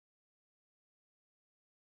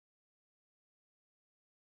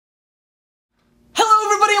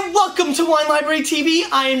Welcome to Wine Library TV.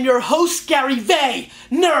 I am your host, Gary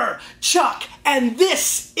Vaynerchuk, and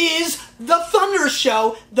this is The Thunder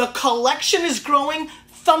Show. The collection is growing.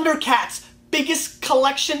 Thundercats, biggest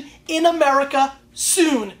collection in America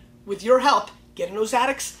soon. With your help, get in those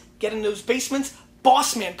attics, get in those basements.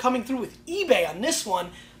 Boss man coming through with eBay on this one.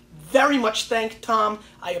 Very much thank Tom.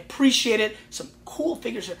 I appreciate it. Some cool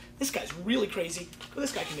figures here. This guy's really crazy. Look what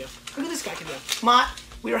this guy can do. Look what this guy can do. Mott,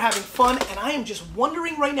 we are having fun, and I am just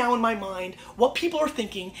wondering right now in my mind what people are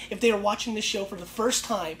thinking if they are watching this show for the first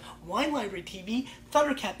time. Wine Library TV,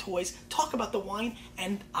 Thundercat Toys, talk about the wine,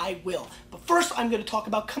 and I will. But first, I'm going to talk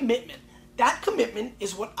about commitment. That commitment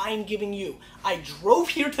is what I'm giving you. I drove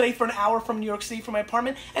here today for an hour from New York City from my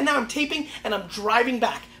apartment, and now I'm taping, and I'm driving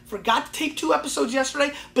back. Forgot to tape 2 episodes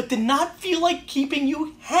yesterday, but did not feel like keeping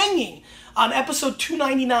you hanging on episode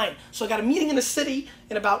 299. So I got a meeting in the city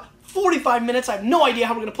in about 45 minutes. I have no idea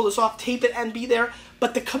how we're going to pull this off, tape it, and be there.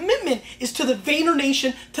 But the commitment is to the Vayner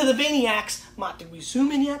Nation, to the Vayniacs. Mott, did we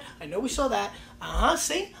zoom in yet? I know we saw that.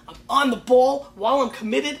 See? I'm on the ball while I'm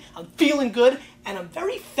committed. I'm feeling good, and I'm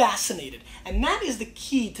very fascinated. And that is the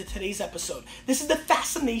key to today's episode. This is the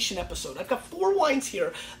fascination episode. I've got 4 wines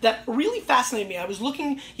here that really fascinate me. I was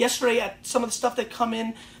looking yesterday at some of the stuff that come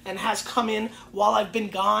in and has come in while I've been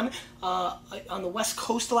gone on the West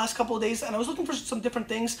Coast the last couple of days, and I was looking for some different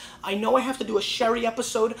things. I know I have to do a sherry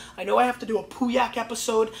episode. I know I have to do a Pouillac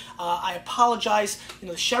episode. I apologize.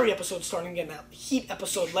 The sherry episode is starting to get that heat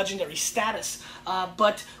episode legendary status.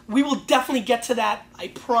 But we will definitely get to that. I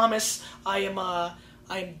promise. I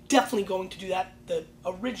am definitely going to do that. The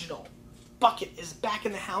original bucket is back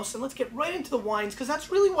in the house, and let's get right into the wines, because that's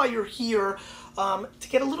really why you're here, to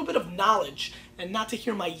get a little bit of knowledge and not to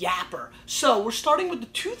hear my yapper. So we're starting with the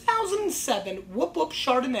 2007 Whoop Whoop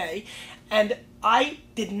Chardonnay, and I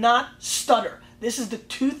did not stutter. This is the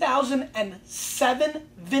 2007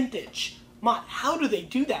 vintage. Mott, how do they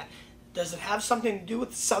do that? Does it have something to do with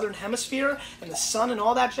the Southern Hemisphere and the sun and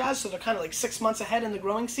all that jazz, so they're kind of like 6 months ahead in the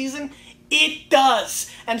growing season? It does.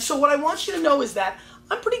 And so what I want you to know is that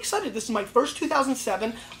I'm pretty excited. This is my first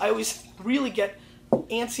 2007. I always really get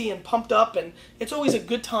antsy and pumped up, and it's always a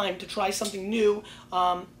good time to try something new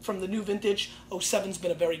from the new vintage. 07's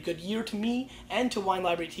been a very good year to me and to Wine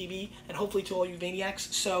Library TV, and hopefully to all you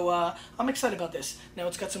Vayniacs. So I'm excited about this. Now,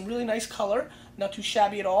 it's got some really nice color, not too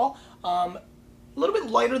shabby at all. A little bit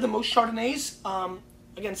lighter than most Chardonnays.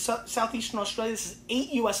 Again, Southeastern Australia, this is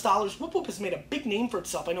 $8 US. Whoop Whoop has made a big name for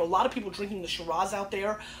itself. I know a lot of people drinking the Shiraz out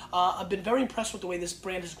there. I've been very impressed with the way this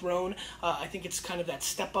brand has grown. I think it's kind of that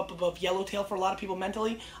step up above Yellowtail for a lot of people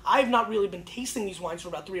mentally. I've not really been tasting these wines for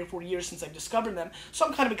about 3 or 4 years since I've discovered them, so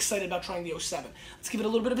I'm kind of excited about trying the 07. Let's give it a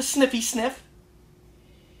little bit of a sniffy sniff.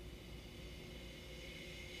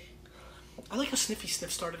 I like how sniffy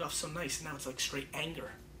sniff started off so nice, and now it's like straight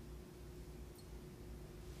anger.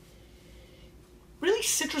 Really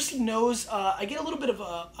citrusy nose. I get a little bit of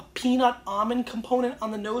a peanut almond component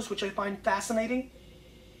on the nose, which I find fascinating.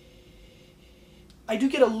 I do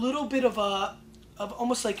get a little bit of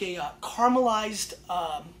almost like a caramelized,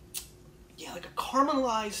 like a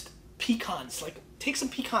caramelized pecans. Like take some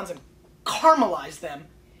pecans and caramelize them.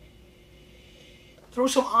 Throw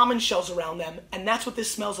some almond shells around them, and that's what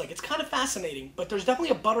this smells like. It's kind of fascinating, but there's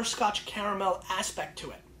definitely a butterscotch caramel aspect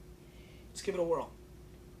to it. Let's give it a whirl.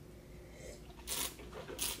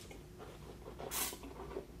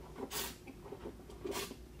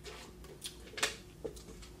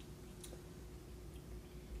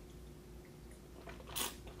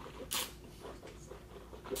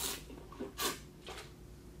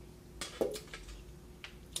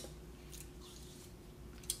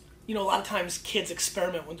 A lot of times kids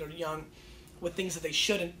experiment when they're young with things that they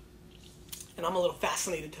shouldn't, and I'm a little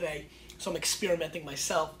fascinated today, so I'm experimenting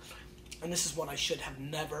myself, and this is one I should have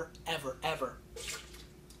never, ever, ever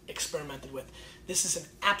experimented with. This is an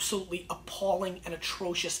absolutely appalling and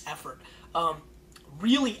atrocious effort.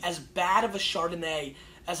 Really as bad of a Chardonnay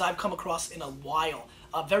as I've come across in a while.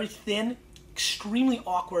 Very thin, extremely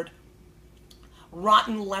awkward,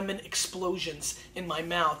 rotten lemon explosions in my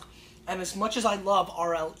mouth. And as much as I love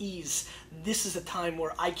RLEs, this is a time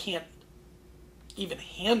where I can't even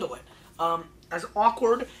handle it. As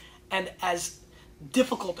awkward and as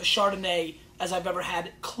difficult a Chardonnay as I've ever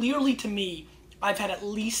had. Clearly to me, I've had at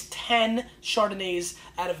least 10 Chardonnays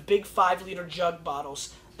out of big 5-liter jug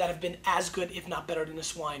bottles that have been as good, if not better, than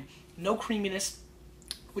this wine. No creaminess,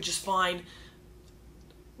 which is fine.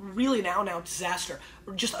 Really an out-and-out disaster.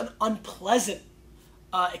 Or just an unpleasant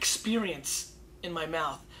experience in my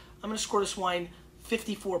mouth. I'm going to score this wine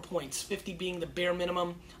 54 points, 50 being the bare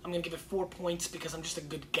minimum. I'm going to give it 4 points because I'm just a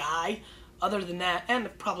good guy. Other than that,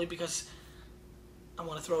 and probably because I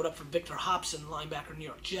want to throw it up for Victor Hobson, linebacker, New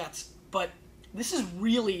York Jets. But this is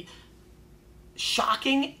really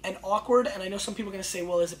shocking and awkward, and I know some people are going to say,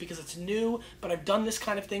 well, is it because it's new? But I've done this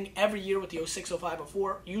kind of thing every year with the 06, 05,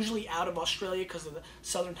 04, usually out of Australia because of the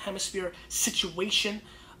Southern Hemisphere situation.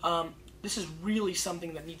 This is really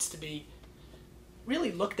something that needs to be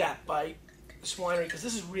really looked at by this winery, because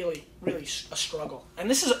this is really, really a struggle. And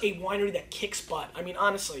this is a winery that kicks butt. I mean,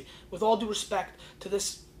 honestly, with all due respect to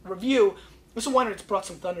this review, this is a winery that's brought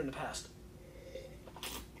some thunder in the past.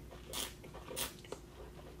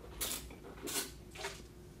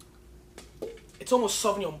 It's almost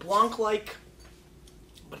Sauvignon Blanc-like,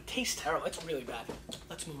 but it tastes terrible. It's really bad.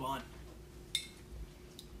 Let's move on.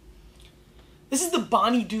 This is the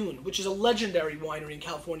Bonnie Doon, which is a legendary winery in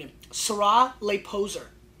California. Syrah Le Poser.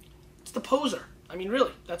 It's the poser. I mean,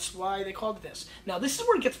 really, that's why they called it this. Now, this is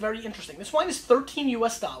where it gets very interesting. This wine is $13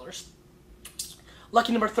 US.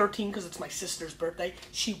 Lucky number 13 because it's my sister's birthday.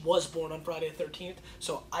 She was born on Friday the 13th,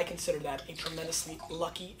 so I consider that a tremendously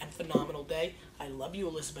lucky and phenomenal day. I love you,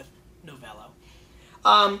 Elizabeth Novello.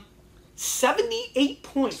 78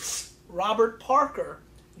 points, Robert Parker.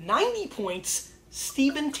 90 points,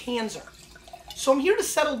 Steven Tanzer. So I'm here to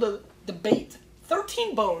settle the debate.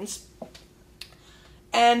 13 bones,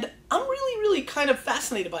 and I'm really kind of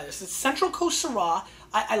fascinated by this. It's Central Coast Syrah.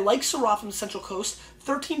 I like Syrah from the Central Coast.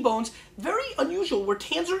 13 bones, very unusual, where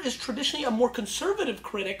Tanzer is traditionally a more conservative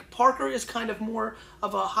critic. Parker is kind of more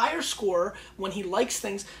of a higher scorer when he likes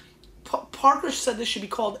things. Parker said this should be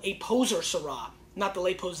called a poser Syrah, not the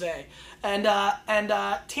Le Posé. And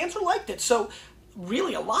Tanzer liked it. So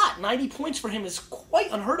really a lot. 90 points for him is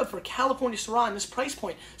quite unheard of for California Syrah in this price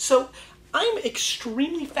point. So I'm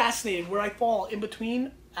extremely fascinated where I fall in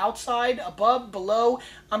between, outside, above, below.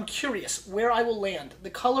 I'm curious where I will land. The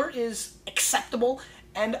color is acceptable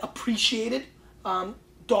and appreciated.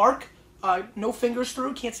 Dark, no fingers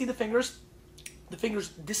through, can't see the fingers. The fingers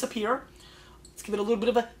disappear. Let's give it a little bit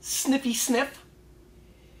of a sniffy sniff.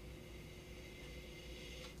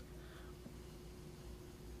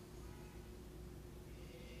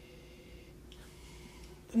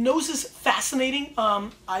 The nose is fascinating.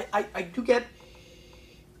 I do get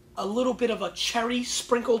a little bit of a cherry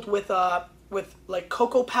sprinkled with like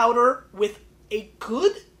cocoa powder, with a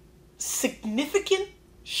good significant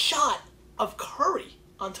shot of curry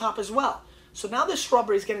on top as well. So now this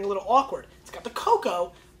strawberry is getting a little awkward. It's got the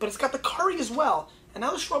cocoa, but it's got the curry as well. And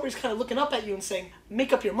now the strawberry is kind of looking up at you and saying,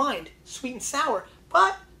 make up your mind, sweet and sour.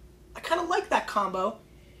 But I kind of like that combo.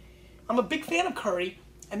 I'm a big fan of curry,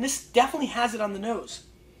 and this definitely has it on the nose.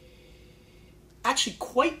 Actually,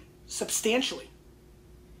 quite substantially.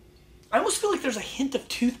 I almost feel like there's a hint of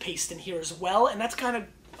toothpaste in here as well, and that's kind of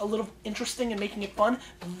a little interesting and making it fun.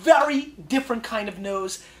 Very different kind of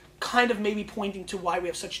nose, kind of maybe pointing to why we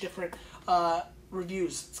have such different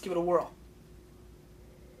reviews. Let's give it a whirl.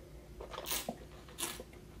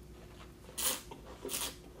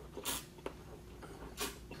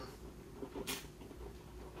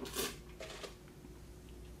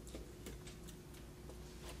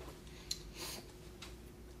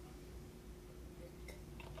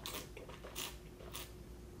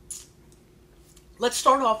 Let's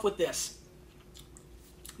start off with this.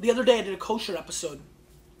 The other day I did a kosher episode,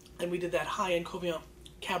 and we did that high-end Cauvergne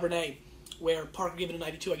Cabernet, where Parker gave it a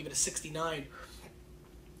 92, I gave it a 69.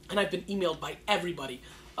 And I've been emailed by everybody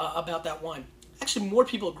about that wine. Actually, more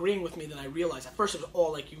people agreeing with me than I realized. At first it was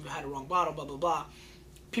all like, you had a wrong bottle, blah, blah, blah.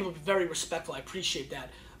 People are very respectful. I appreciate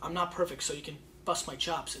that. I'm not perfect, so you can bust my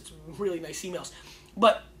chops. It's really nice emails.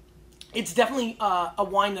 But it's definitely a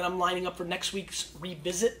wine that I'm lining up for next week's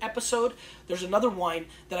revisit episode. There's another wine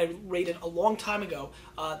that I rated a long time ago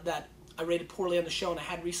that I rated poorly on the show, and I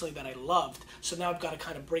had recently that I loved. So now I've got to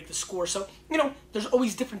kind of break the score. So, you know, there's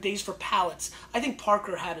always different days for palates. I think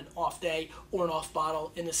Parker had an off day or an off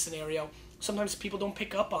bottle in this scenario. Sometimes people don't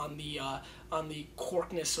pick up on the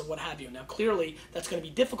corkness or what have you. Now, clearly, that's going to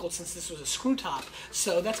be difficult since this was a screw top.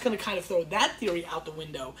 So that's going to kind of throw that theory out the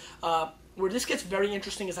window. Where this gets very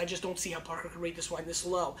interesting is I just don't see how Parker could rate this wine this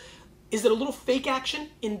low. Is it a little fake action?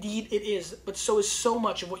 Indeed it is, but so is so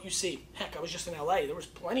much of what you see. Heck, I was just in LA. There was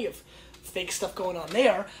plenty of fake stuff going on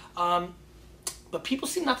there. But people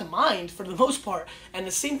seem not to mind for the most part. And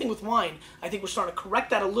the same thing with wine. I think we're starting to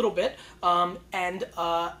correct that a little bit.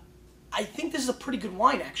 I think this is a pretty good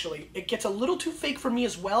wine, actually. It gets a little too fake for me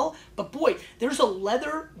as well, but boy, there's a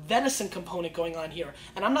leather venison component going on here.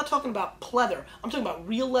 And I'm not talking about pleather. I'm talking about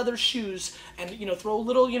real leather shoes and, you know, throw a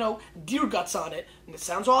little, you know, deer guts on it. And it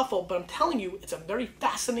sounds awful, but I'm telling you, it's a very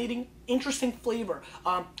fascinating, interesting flavor.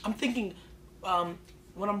 I'm thinking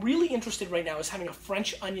what I'm really interested right now is having a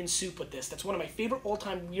French onion soup with this. That's one of my favorite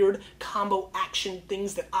all-time weird combo action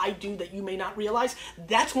things that I do that you may not realize.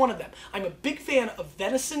 That's one of them. I'm a big fan of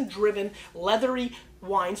venison-driven, leathery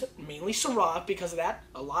wines, mainly Syrah because of that,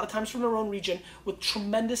 a lot of times from their own region, with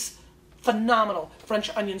tremendous, phenomenal French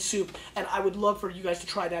onion soup, and I would love for you guys to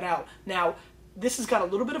try that out. Now, this has got a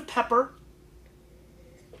little bit of pepper,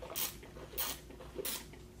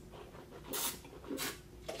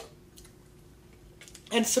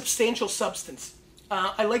 and substantial substance.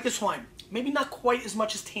 I like this wine. Maybe not quite as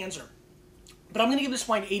much as Tanzer, but I'm going to give this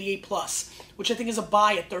wine 88 plus, which I think is a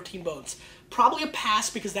buy at 13 bones. Probably a pass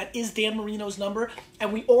because that is Dan Marino's number,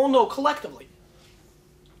 and we all know collectively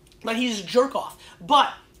that he's a jerk off.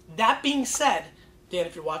 But that being said, Dan,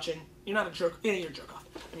 if you're watching, you're not a jerk. Yeah, you're a jerk off.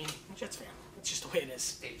 I mean, Jets fan. It's just the way it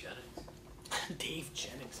is. Dave Jennings. Dave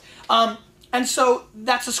Jennings. And so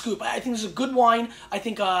that's a scoop. I think this is a good wine. I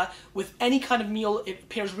think with any kind of meal, it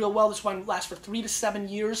pairs real well. This wine lasts for 3 to 7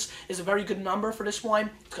 years. Is a very good number for this wine.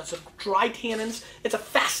 It's got some dry tannins. It's a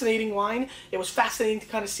fascinating wine. It was fascinating to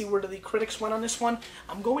kind of see where the critics went on this one.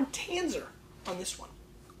 I'm going Tanzer on this one.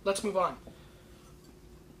 Let's move on.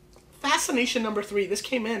 Fascination number 3. This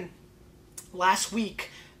came in last week,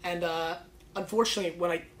 and unfortunately,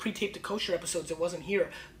 when I pre-taped the kosher episodes, it wasn't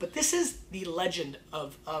here. But this is the legend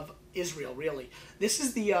of Israel, really. This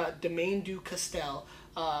is the Domaine du Castel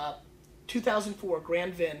 2004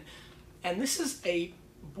 Grand Vin, and this is a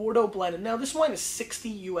Bordeaux blend. And now this wine is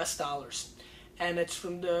 $60 US, and it's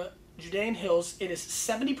from the Judean Hills. It is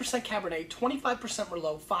 70% Cabernet, 25%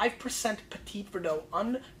 Merlot, 5% Petit Verdot,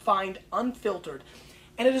 unfined, unfiltered,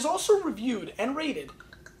 and it is also reviewed and rated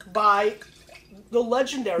by the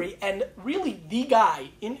legendary and really the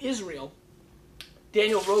guy in Israel,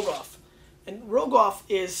 Daniel Rogoff. And Rogoff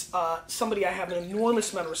is somebody I have an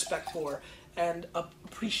enormous amount of respect for and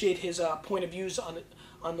appreciate his point of views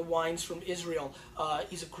on the wines from Israel.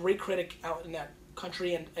 He's a great critic out in that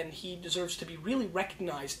country, and he deserves to be really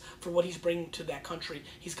recognized for what he's bringing to that country.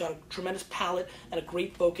 He's got a tremendous palate and a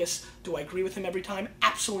great focus. Do I agree with him every time?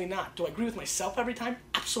 Absolutely not. Do I agree with myself every time?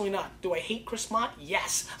 Absolutely not. Do I hate Chris Mott?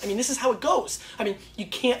 Yes. I mean, this is how it goes. I mean, you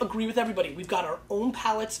can't agree with everybody. We've got our own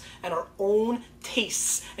palates and our own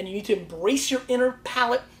tastes, and you need to embrace your inner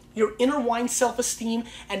palate, your inner wine self-esteem,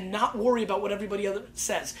 and not worry about what everybody else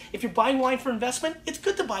says. If you're buying wine for investment, it's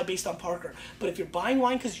good to buy based on Parker. But if you're buying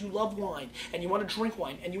wine because you love wine, and you want to drink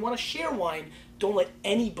wine, and you want to share wine, don't let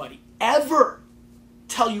anybody ever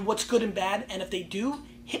tell you what's good and bad. And if they do,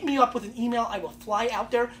 hit me up with an email. I will fly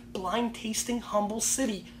out there, blind tasting, Humble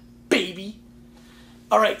City, baby.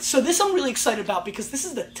 All right, so this I'm really excited about because this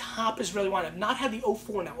is the top Israeli wine. I've not had the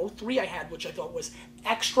 04 now. 03 I had, which I thought was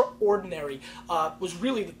extraordinary. Was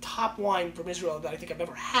really the top wine from Israel that I think I've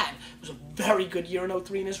ever had. It was a very good year in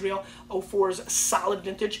 03 in Israel. 04 is a solid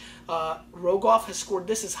vintage. Rogoff has scored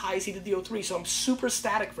this as high as he did the 03, so I'm super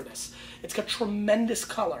ecstatic for this. It's got tremendous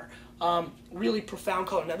color. Really profound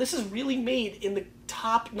color. Now this is really made in the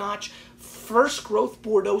top-notch first growth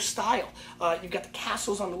Bordeaux style. You've got the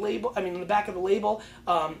castles on the label, on the back of the label.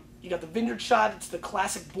 You got the vineyard shot. It's the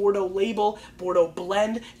classic Bordeaux label, Bordeaux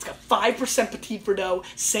blend. It's got 5% Petit Verdot.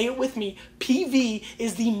 Say it with me. PV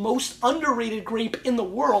is the most underrated grape in the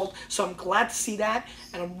world, so I'm glad to see that,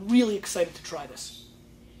 and I'm really excited to try this.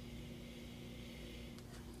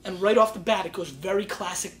 And right off the bat, it goes very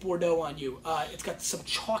classic Bordeaux on you. It's got some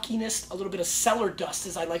chalkiness, a little bit of cellar dust,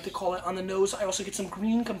 as I like to call it, on the nose. I also get some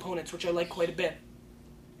green components, which I like quite a bit.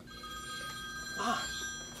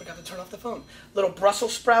 Forgot to turn off the phone. Little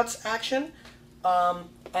Brussels sprouts action,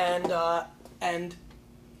 and a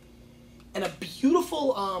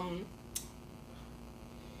beautiful what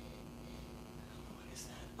is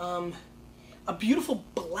that? A beautiful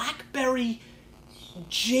blackberry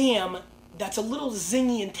jam. That's a little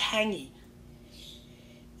zingy and tangy.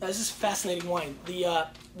 Now, this is fascinating wine. The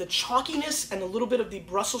chalkiness and a little bit of the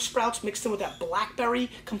Brussels sprouts mixed in with that blackberry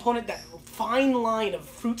component, that fine line of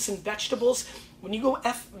fruits and vegetables. When you go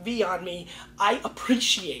FV on me, I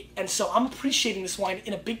appreciate. And so I'm appreciating this wine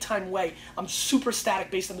in a big time way. I'm super ecstatic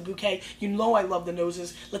based on the bouquet. You know I love the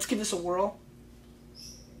noses. Let's give this a whirl.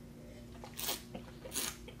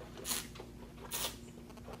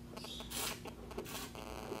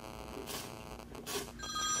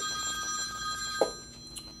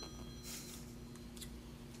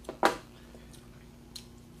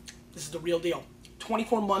 This is the real deal.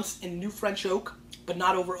 24 months in new French oak, but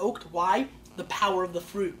not over oaked. Why? The power of the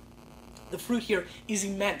fruit. The fruit here is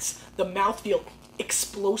immense. The mouthfeel,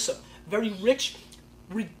 explosive. Very rich,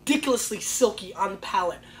 ridiculously silky on the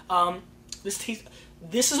palate. This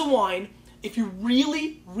is a wine, if you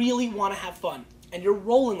really, really want to have fun, and you're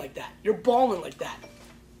rolling like that, you're balling like that,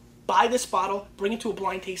 buy this bottle, bring it to a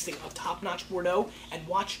blind tasting of top-notch Bordeaux, and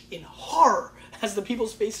watch in horror as the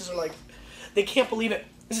people's faces are like, they can't believe it.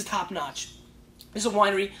 This is top-notch. This is a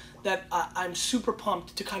winery that I'm super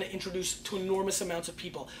pumped to kind of introduce to enormous amounts of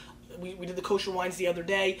people. We did the kosher wines the other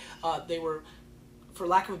day. They were, for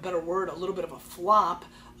lack of a better word, a little bit of a flop.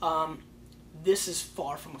 This is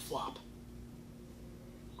far from a flop.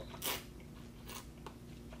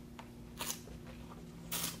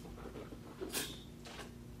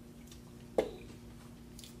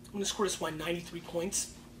 I'm going to score this wine 93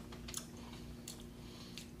 points.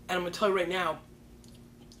 And I'm going to tell you right now,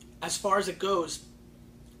 as far as it goes,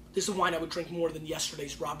 this is a wine I would drink more than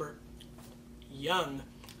yesterday's Robert Young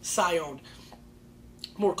Sion.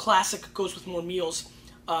 More classic, goes with more meals.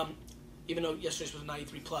 Even though yesterday's was a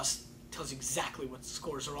 93 plus, tells you exactly what the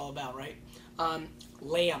scores are all about, right?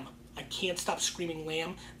 Lamb. I can't stop screaming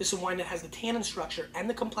lamb. This is a wine that has the tannin structure and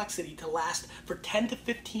the complexity to last for 10 to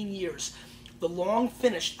 15 years. The long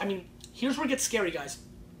finish, I mean, here's where it gets scary, guys.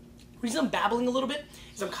 The reason I'm babbling a little bit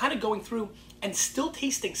is I'm kind of going through and still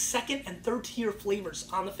tasting second and third tier flavors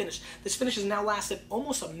on the finish. This finish has now lasted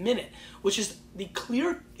almost a minute, which is the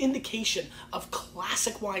clear indication of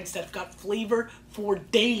classic wines that have got flavor for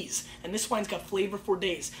days. And this wine's got flavor for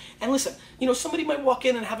days. And listen, you know, somebody might walk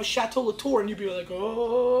in and have a Chateau Latour and you'd be like,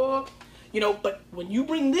 oh, you know, but when you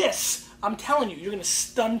bring this, I'm telling you, you're gonna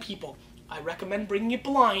stun people. I recommend bringing it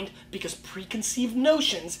blind because preconceived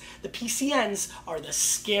notions, the PCNs, are the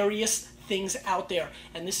scariest things out there.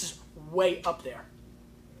 And this is way up there.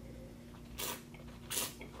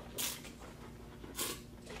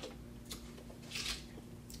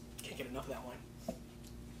 Can't get enough of that wine.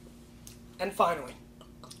 And finally,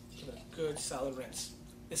 give it a good solid rinse.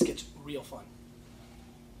 This gets real fun.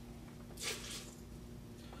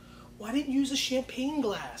 Why didn't you use a champagne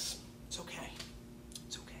glass? It's okay.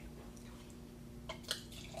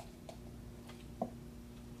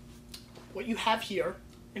 What you have here,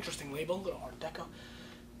 interesting label, a little Art Deco.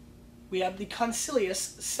 We have the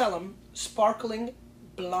Concilius Celum Sparkling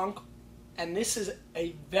Blanc, and this is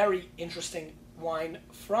a very interesting wine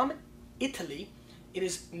from Italy. It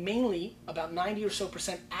is mainly about 90 or so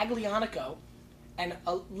 % Aglianico and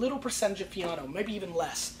a little percentage of Fiano, maybe even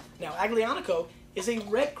less. Now, Aglianico is a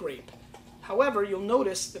red grape. However, you'll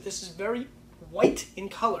notice that this is very white in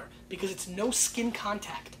color because it's no skin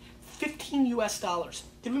contact. $15 US.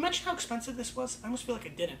 Did we mention how expensive this was? I almost feel like I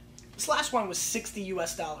didn't. This last one was $60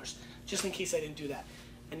 US, just in case I didn't do that.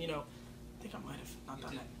 And you know, I think I might have not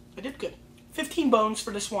done that. I did good. 15 bones for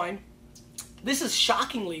this wine. This is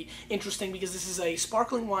shockingly interesting because this is a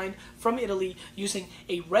sparkling wine from Italy using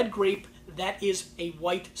a red grape that is a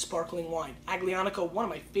white sparkling wine. Aglianico, one of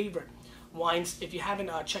my favorite wines. If you haven't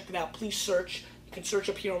checked it out, please search. You can search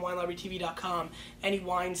up here on WineLibraryTV.com. Any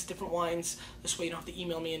wines, different wines. This way you don't have to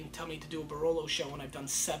email me and tell me to do a Barolo show when I've done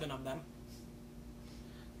 7 of them.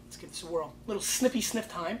 Let's give this a whirl. Little sniffy sniff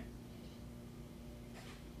time.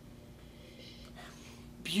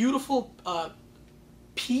 Beautiful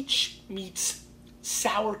peach meets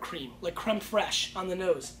sour cream, like creme fraiche on the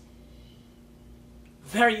nose.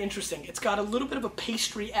 Very interesting. It's got a little bit of a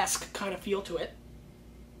pastry-esque kind of feel to it.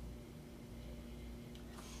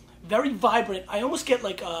 Very vibrant. I almost get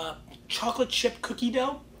like a chocolate chip cookie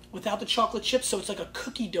dough without the chocolate chips, so it's like a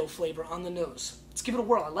cookie dough flavor on the nose. Let's give it a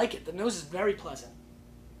whirl. I like it. The nose is very pleasant.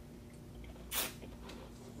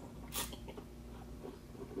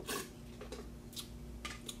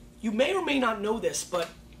 You may or may not know this, but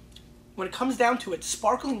when it comes down to it,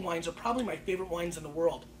 sparkling wines are probably my favorite wines in the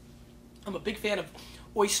world. I'm a big fan of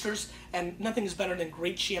oysters, and nothing is better than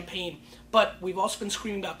great champagne. But we've also been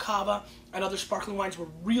screaming about cava and other sparkling wines. We're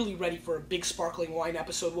really ready for a big sparkling wine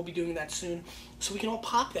episode. We'll be doing that soon, so we can all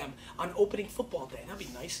pop them on opening football day. That'd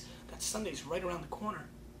be nice. That Sunday's right around the corner.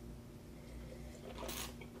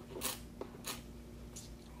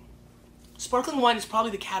 Sparkling wine is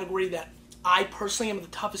probably the category that I personally am the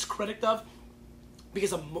toughest critic of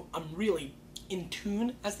because I'm really in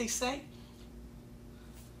tune, as they say.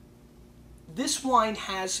 This wine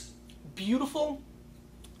has beautiful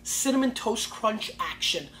cinnamon toast crunch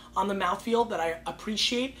action on the mouthfeel that I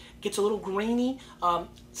appreciate. Gets a little grainy,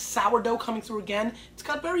 sourdough coming through again. It's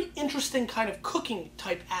got very interesting kind of cooking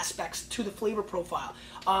type aspects to the flavor profile.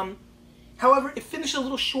 However, it finishes a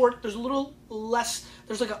little short. There's a little less,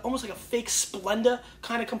 there's like almost like a fake Splenda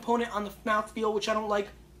kind of component on the mouthfeel, which I don't like.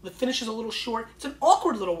 The finish is a little short. It's an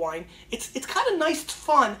awkward little wine. It's kind of nice, it's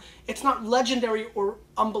fun. It's not legendary or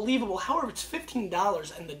unbelievable. However, it's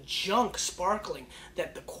 $15, and the junk sparkling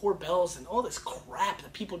that the Corbels and all this crap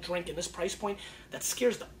that people drink in this price point, that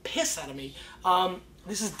scares the piss out of me.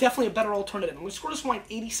 This is definitely a better alternative. I'm going to score this wine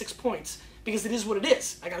 86 points because it is what it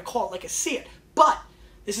is. I got to call it like I see it. But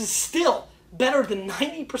this is still better than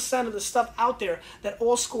 90% of the stuff out there that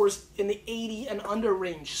all scores in the 80 and under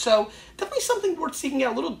range. So definitely something worth seeking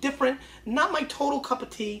out, a little different, not my total cup of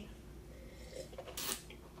tea.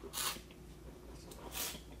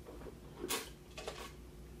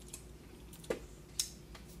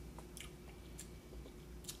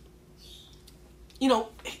 You know,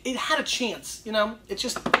 it had a chance, you know,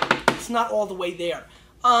 it's not all the way there.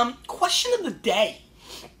 Question of the day.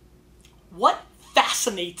 What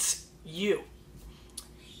fascinates you?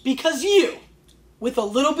 Because you, with a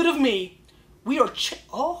little bit of me, we are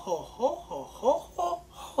oh ho ho ho ho ho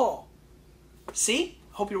ho. See?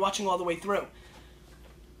 Hope you're watching all the way through.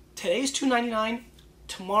 Today's $2.99.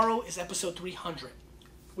 Tomorrow is episode 300.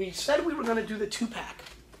 We said we were going to do the 2-pack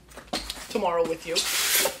tomorrow with you.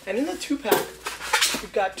 And in the 2-pack,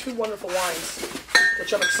 we've got 2 wonderful wines,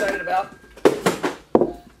 which I'm excited about.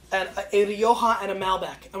 And a Rioja and a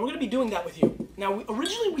Malbec. And we're going to be doing that with you. Now,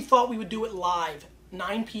 originally we thought we would do it live,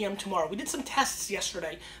 9 p.m. tomorrow. We did some tests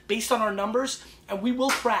yesterday based on our numbers, and we will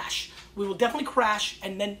crash. We will definitely crash,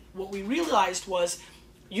 and then what we realized was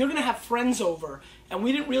you're going to have friends over, and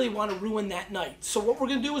we didn't really want to ruin that night. So what we're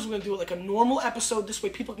going to do is we're going to do it like a normal episode. This way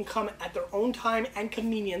people can come at their own time and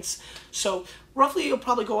convenience. So roughly it'll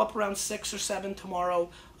probably go up around 6 or 7 tomorrow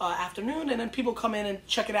afternoon, and then people come in and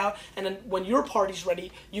check it out, and then when your party's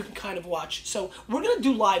ready, you can kind of watch. So we're going to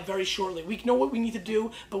do live very shortly. We know what we need to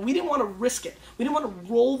do, but we didn't want to risk it. We didn't want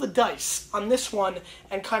to roll the dice on this one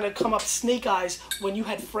and kind of come up snake eyes when you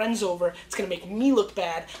had friends over. It's going to make me look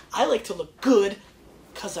bad. I like to look good.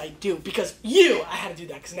 Because I do. Because you, I had to do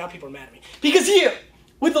that because now people are mad at me. Because you,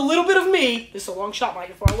 with a little bit of me, this is a long shot, Mike,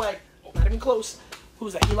 you're far away. Not even close.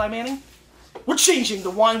 Who's that, Eli Manning? We're changing the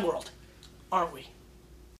wine world, aren't we?